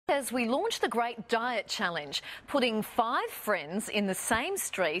As we launch the Great Diet Challenge, putting 5 friends in the same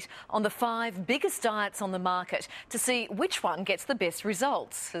street on the 5 biggest diets on the market to see which one gets the best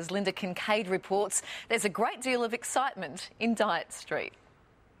results. As Linda Kincaid reports, there's a great deal of excitement in Diet Street.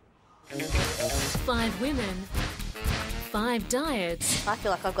 5 women, 5 diets. I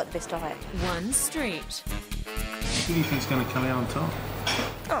feel like I've got the best diet. 1 street. Who do you think's going to come out on top?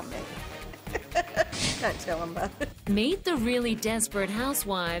 Oh, me. Don't tell them, but... Meet the really desperate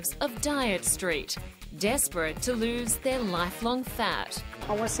housewives of Diet Street, desperate to lose their lifelong fat. I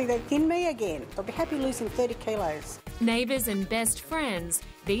want to see that thin me again. I'll be happy losing 30 kilos. Neighbours and best friends,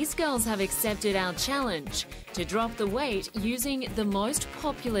 these girls have accepted our challenge to drop the weight using the most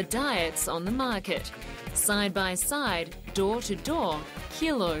popular diets on the market. Side by side, door to door,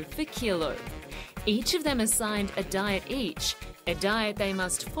 kilo for kilo. Each of them assigned a diet each, a diet they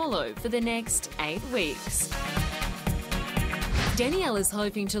must follow for the next 8 weeks. Danielle is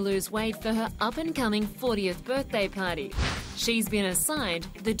hoping to lose weight for her up-and-coming 40th birthday party. She's been assigned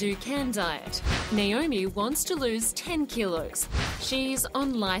the Dukan diet. Naomi wants to lose 10 kilos. She's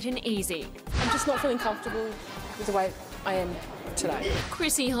on light and easy. I'm just not feeling comfortable with the weight I am today.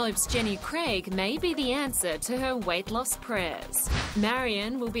 Chrissy hopes Jenny Craig may be the answer to her weight loss prayers.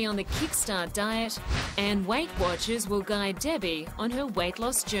 Marion will be on the Kickstart diet, and Weight Watchers will guide Debbie on her weight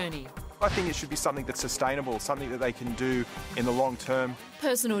loss journey. I think it should be something that's sustainable, something that they can do in the long term.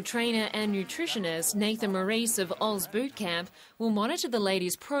 Personal trainer and nutritionist Nathan Maurice of Oz Bootcamp will monitor the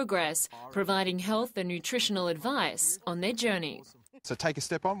ladies' progress, providing health and nutritional advice on their journey. So take a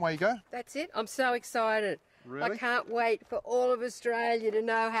step on, away you go. That's it. I'm so excited. Really? I can't wait for all of Australia to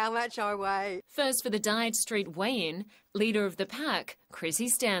know how much I weigh. First for the Diet Street weigh-in, leader of the pack, Chrissy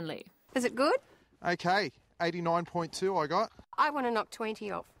Stanley. Is it good? Okay, 89.2 I got. I want to knock 20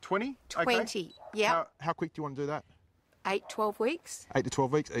 off. 20? 20, okay. yeah. How quick do you want to do that? 8, 12 weeks. 8 to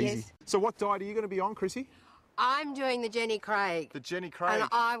 12 weeks, easy. Yes. So what diet are you going to be on, Chrissy? I'm doing the Jenny Craig. The Jenny Craig. And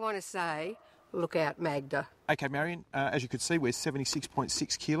I want to say, look out, Magda. Okay, Marion, as you could see, we're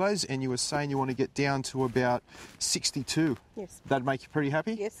 76.6 kilos, and you were saying you want to get down to about 62. Yes. That'd make you pretty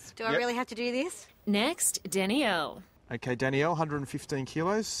happy? Yes. Do I really have to do this? Next, Danielle. Okay, Danielle, 115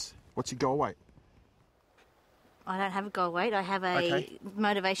 kilos. What's your goal weight? I don't have a goal weight. I have a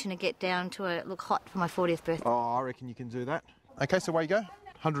motivation to get down to look hot for my 40th birthday. Oh, I reckon you can do that. Okay, so away you go.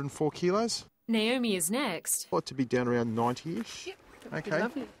 104 kilos. Naomi is next. I'd like to be down around 90-ish. Yep. Okay,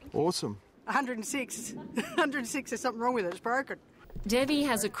 Lovely. awesome. 106. 106, there's something wrong with it. It's broken. Debbie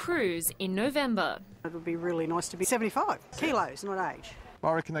has a cruise in November. It would be really nice to be 75 kilos, not age.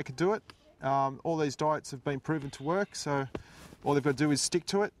 I reckon they could do it. All these diets have been proven to work, so all they've got to do is stick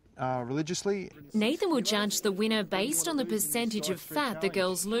to it religiously. Nathan will judge the winner based on the percentage of fat the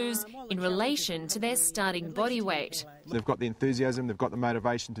girls lose in relation to their starting body weight. They've got the enthusiasm, they've got the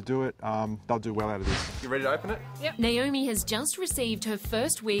motivation to do it. They'll do well out of this. You ready to open it? Yep. Naomi has just received her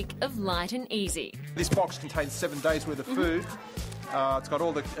first week of Light and Easy. This box contains 7 days worth of food.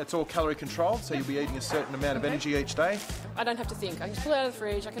 It's all calorie controlled, so you'll be eating a certain amount of energy each day. I don't have to think. I can just pull it out of the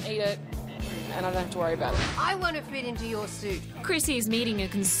fridge, I can eat it, and I don't have to worry about it. I want to fit into your suit. Chrissy is meeting a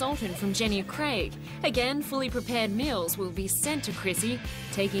consultant from Jenny Craig. Again, fully prepared meals will be sent to Chrissy,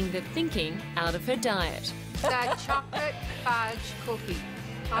 taking the thinking out of her diet. That chocolate fudge cookie.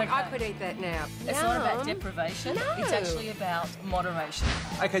 I could eat that now. It's not about deprivation, it's actually about moderation.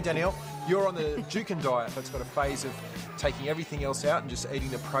 Okay, Danielle, you're on the Dukan diet. That's got a phase of taking everything else out and just eating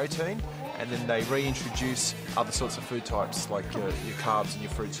the protein, and then they reintroduce other sorts of food types like your carbs and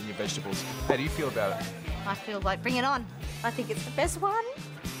your fruits and your vegetables. How do you feel about it? I feel like bring it on. I think it's the best one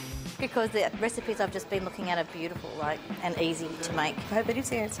because the recipes I've just been looking at are beautiful, and easy to make. I hope it is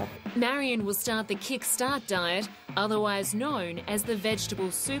the answer. Marion will start the Kickstart diet, otherwise known as the vegetable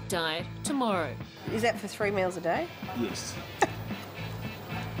soup diet, tomorrow. Is that for 3 meals a day? Yes.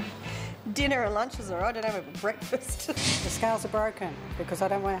 Dinner and lunch is all right, I don't have a breakfast. The scales are broken because I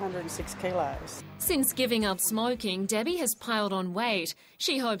don't weigh 106 kilos. Since giving up smoking, Debbie has piled on weight.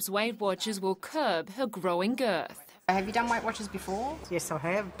 She hopes Weight Watchers will curb her growing girth. Have you done Weight Watchers before? Yes, I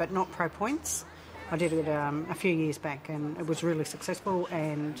have, but not Pro Points. I did it a few years back and it was really successful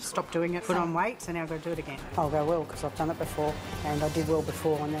and stopped doing it, put on weight, so now I've got to do it again. I'll go well because I've done it before and I did well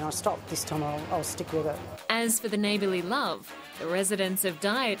before and then I stopped. This time I'll stick with it. As for the neighbourly love, the residents of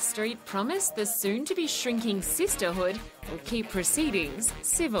Diet Street promise the soon-to-be shrinking sisterhood will keep proceedings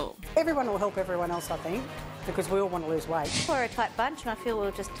civil. Everyone will help everyone else, I think, because we all want to lose weight. We're a tight bunch and I feel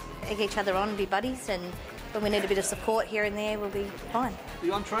we'll just egg each other on and be buddies, and when we need a bit of support here and there, we'll be fine.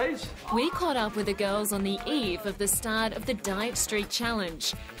 The entrees? We caught up with the girls on the eve of the start of the Diet Street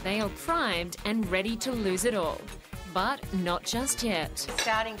Challenge. They are primed and ready to lose it all. But not just yet.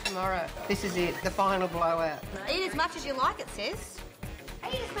 Starting tomorrow. This is it, the final blowout. Eat as much as you like, it says.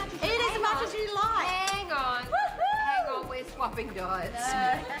 Eat as much as you like. Hang on. Hang on, we're swapping diets.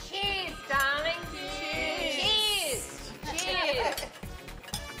 Cheers, darling. Cheers. Cheers.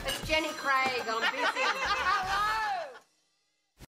 It's Jenny Craig, I'm busy.